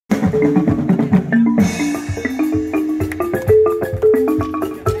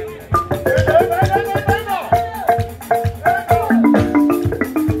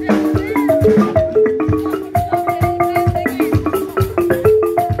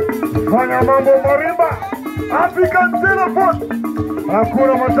Fanya mambo marimba, African telephone.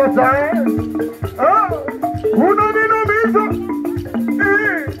 Hakuna Matata, unaniumiza.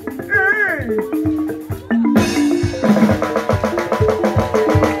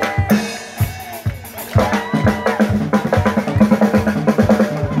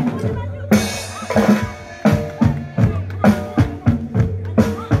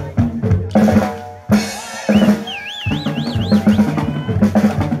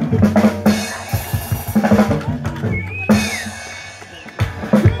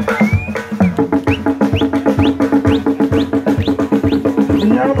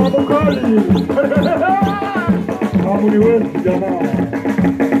 Kamu ni wewe jamaa.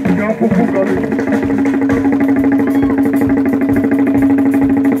 Kapupuka mimi.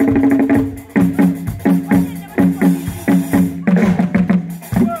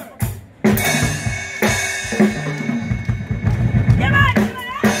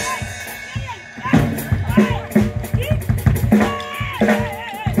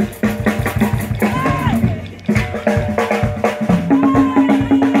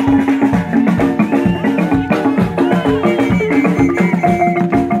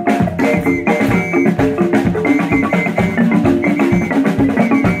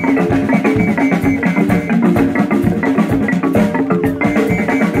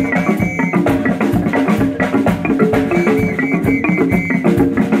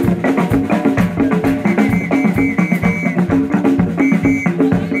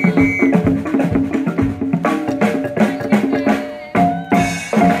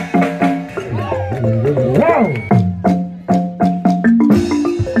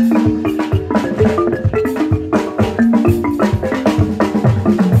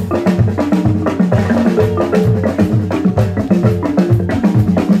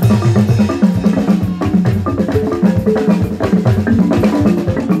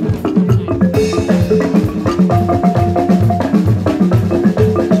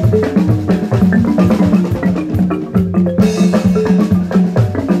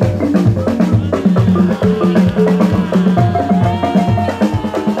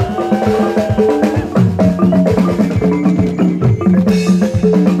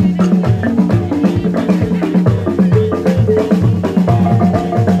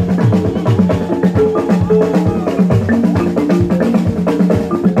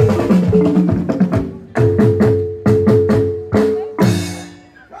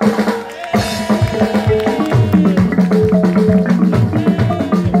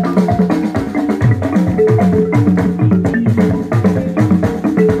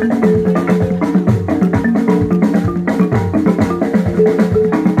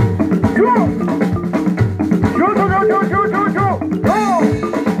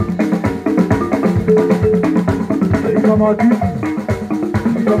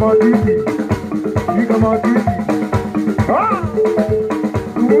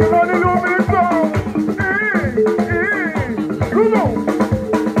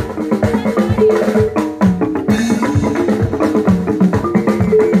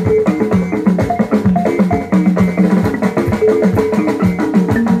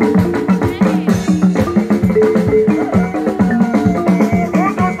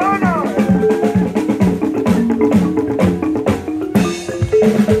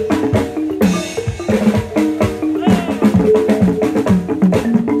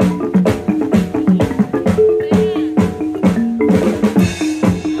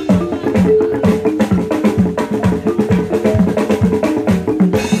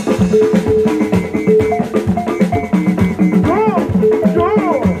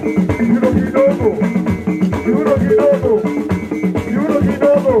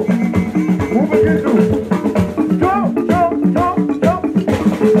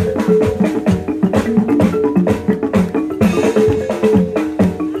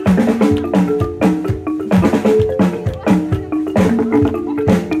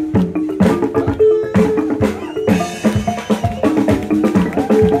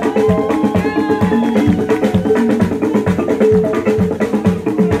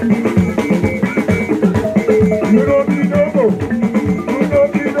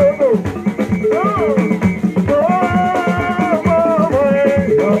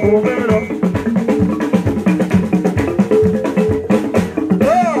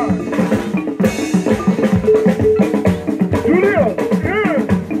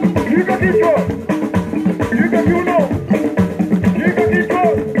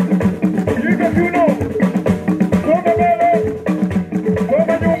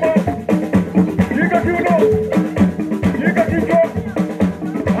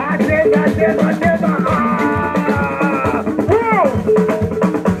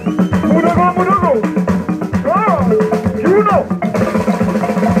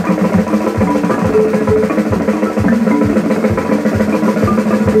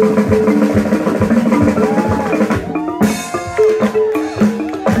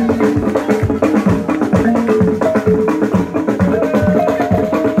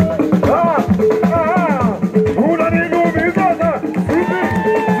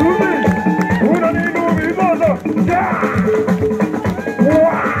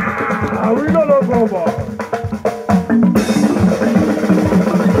 over.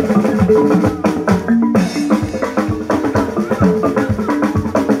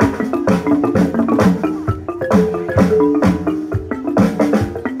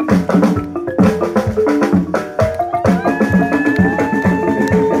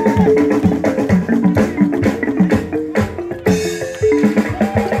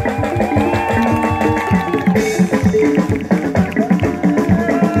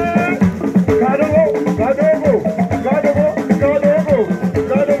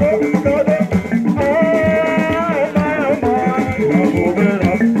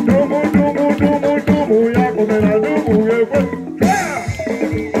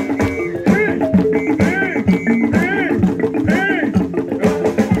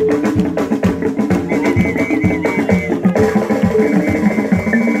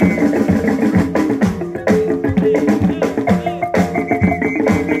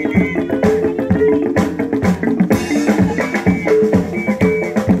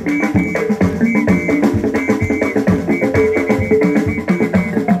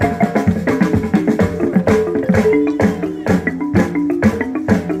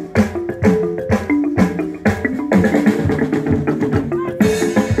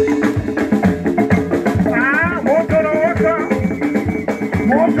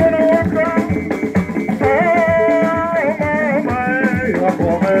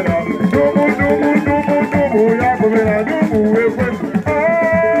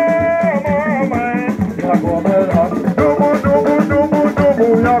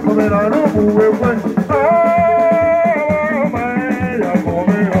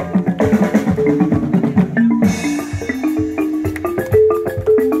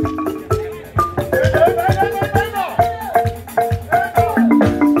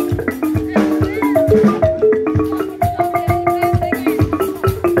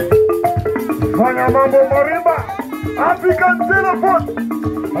 African telephone.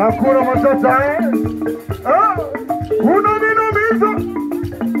 Hakuna Matata, unaniumiza.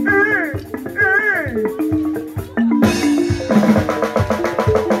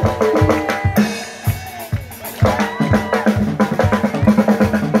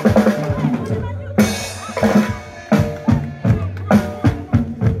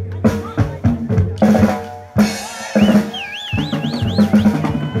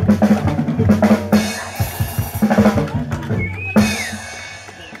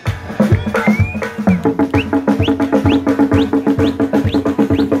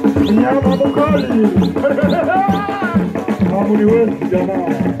 Mamuri wetu jamaa.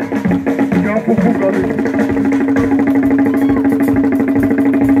 Kapufuka kabisa.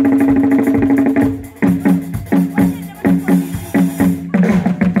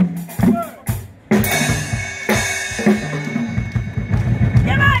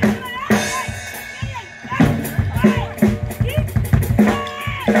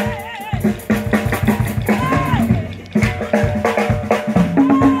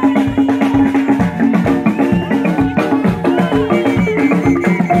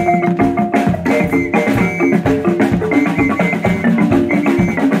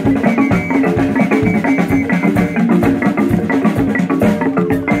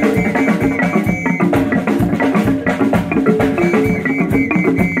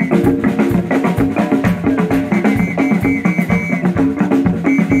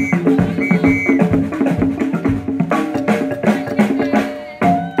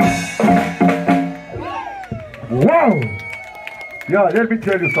 Wow! Yeah, let me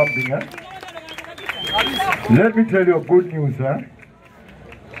tell you something, Let me tell you a good news,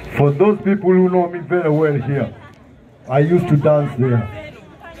 For those people who know me very well here, I used to dance there.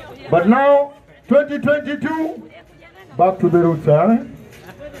 But now, 2022, back to the roots,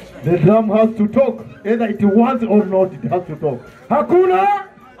 The drum has to talk. Either it wants or not, it has to talk. Hakuna!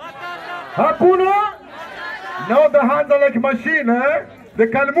 Hakuna! Now the hands are like a machine, They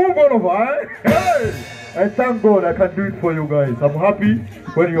can move all over, Hey! I thank God I can do it for you guys. I'm happy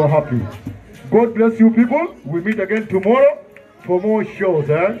when you're happy. God bless you people. We meet again tomorrow for more shows,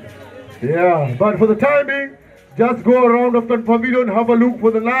 Yeah, but for the time being, just go around after the pavilion, have a look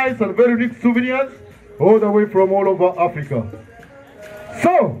for the nice and very unique souvenirs all the way from all over Africa.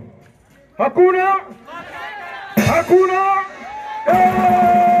 So, Hakuna! Hakuna!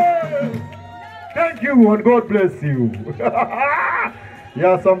 Hey! Thank you and God bless you.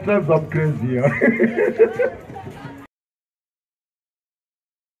 Yeah, sometimes I'm crazy.